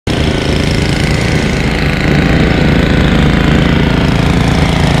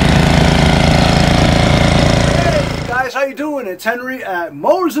doing? It's Henry at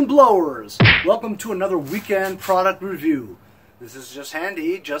Mowers and Blowers. Welcome to another weekend product review. This is just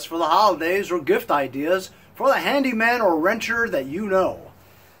handy, just for the holidays or gift ideas for the handyman or wrencher that you know.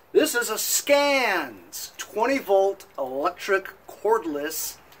 This is a Scans 20-volt electric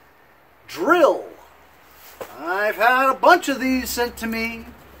cordless drill. I've had a bunch of these sent to me,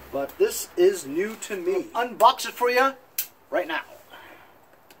 but this is new to me. I'll unbox it for you right now.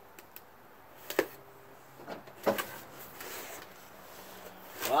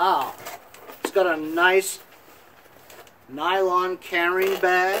 Wow, it's got a nice nylon carrying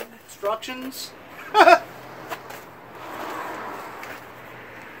bag instructions.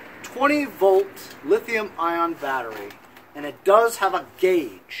 20-volt lithium-ion battery, and it does have a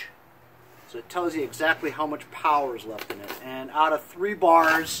gauge, so it tells you exactly how much power is left in it. And out of 3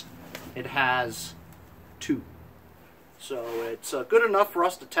 bars, it has 2, so it's good enough for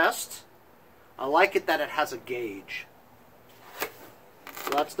us to test. I like it that it has a gauge. So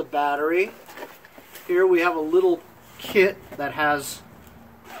that's the battery. Here we have a little kit that has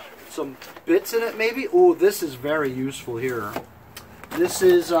some bits in it, maybe. Oh, this is very useful here. This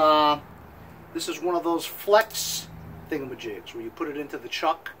is one of those flex thingamajigs where you put it into the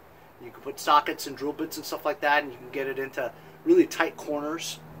chuck. You can put sockets and drill bits and stuff like that, and you can get it into really tight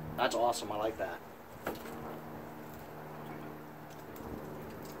corners. That's awesome. I like that.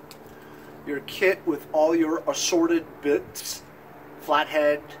 Your kit with all your assorted bits.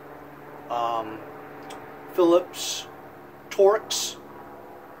 Flathead, Phillips, Torx,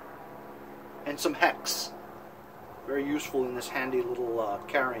 and some hex. Very useful in this handy little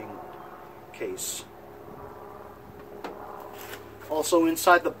carrying case. Also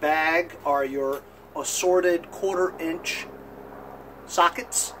inside the bag are your assorted 1/4-inch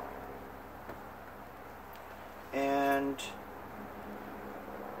sockets and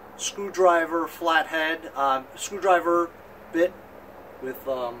screwdriver flathead, screwdriver bit with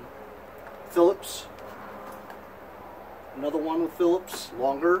Phillips, another one with Phillips,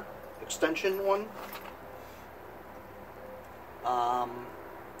 longer extension one,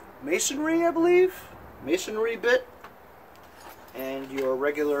 masonry, I believe, masonry bit, and your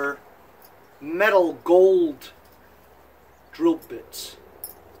regular metal gold drill bits.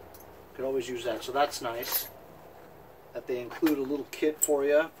 Could always use that, so that's nice that they include a little kit for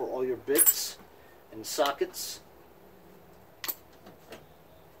you for all your bits and sockets.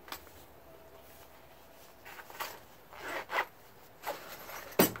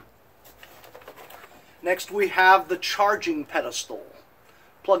 Next we have the charging pedestal.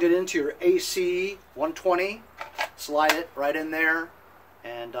 Plug it into your AC 120, slide it right in there,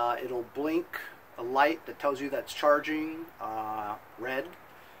 and it'll blink a light that tells you that's charging, red,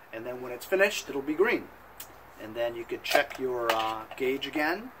 and then when it's finished it'll be green. And then you could check your gauge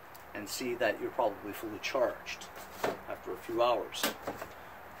again and see that you're probably fully charged after a few hours.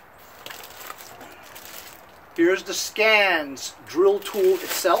 Here's the Scans drill tool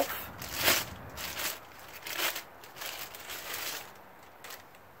itself.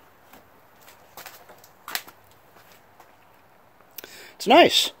 It's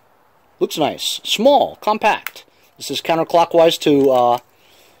nice. Looks nice. Small, compact. This is counterclockwise to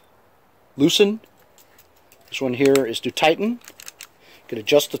loosen. This one here is to tighten. You can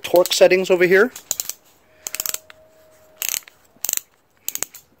adjust the torque settings over here.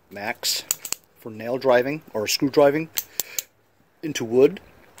 Max for nail driving or screw driving into wood.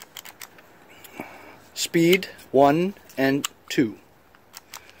 Speed 1 and 2.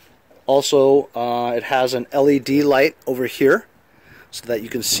 Also, it has an LED light over here, so that you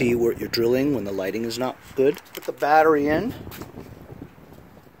can see where you're drilling when the lighting is not good. Put the battery in.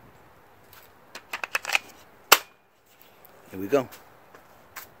 Here we go.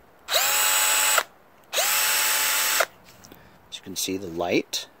 As you can see the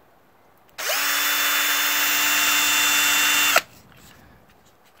light.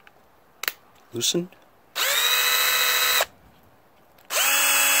 Loosen.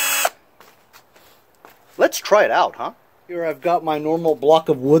 Let's try it out, huh? Here I've got my normal block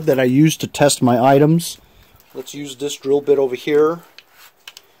of wood that I use to test my items. Let's use this drill bit over here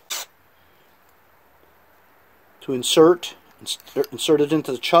to insert it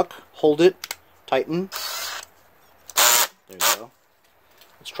into the chuck, hold it, tighten. There you go.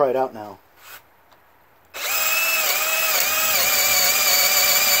 Let's try it out now.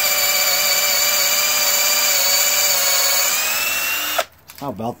 How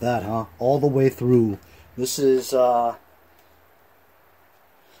about that, huh? All the way through. This is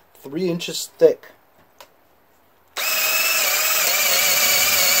 3 inches thick.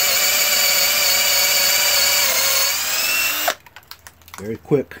 Very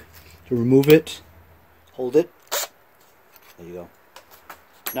quick to remove it. Hold it. There you go.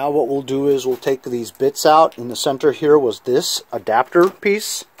 Now what we'll do is we'll take these bits out. In the center here was this adapter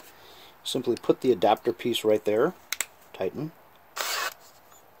piece. Simply put the adapter piece right there. Tighten.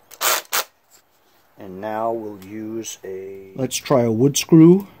 And now we'll use a... Let's try a wood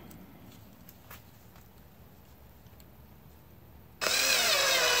screw.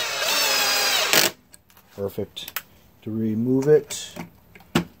 Perfect. To remove it.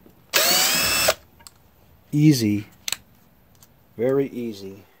 Easy. Very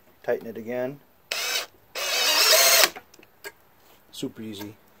easy. Tighten it again. Super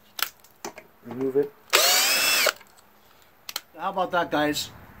easy. Remove it. How about that,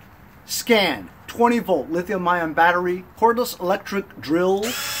 guys? Scan 20-volt lithium-ion battery, cordless electric drill.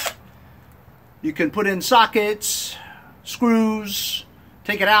 You can put in sockets, screws,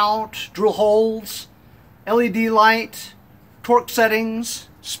 take it out, drill holes, LED light, torque settings,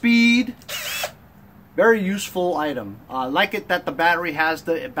 speed. Very useful item. I like it that the battery has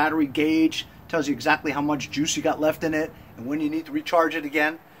the battery gauge. Tells you exactly how much juice you got left in it and when you need to recharge it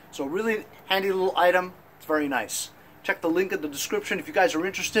again. So really handy little item. It's very nice. Check the link in the description if you guys are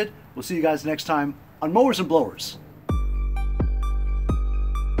interested. We'll see you guys next time on Mowers and Blowers.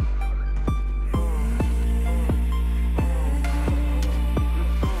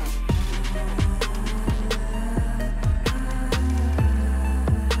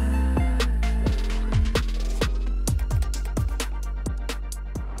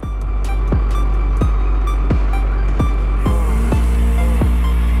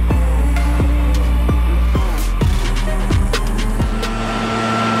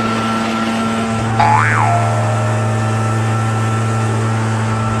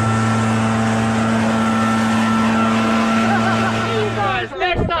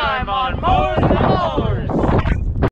 Next time on Mowers and Blowers.